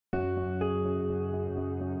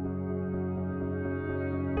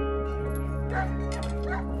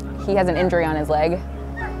he has an injury on his leg,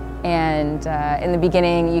 and in the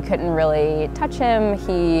beginning you couldn't really touch him.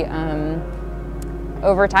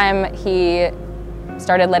 Over time he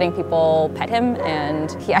started letting people pet him,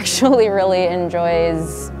 and he actually really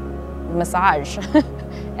enjoys massage.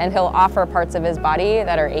 And he'll offer parts of his body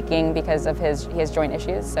that are aching because of he has joint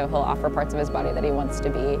issues, so he'll offer parts of his body that he wants to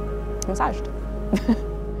be massaged.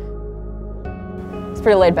 He's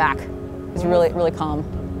pretty laid back. He's really calm.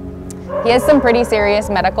 He has some pretty serious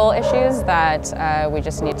medical issues that we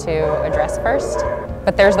just need to address first,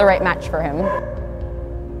 but there's the right match for him.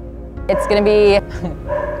 It's gonna be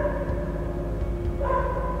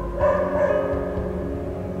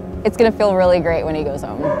it's gonna feel really great when he goes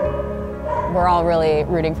home. We're all really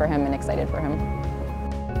rooting for him and excited for him.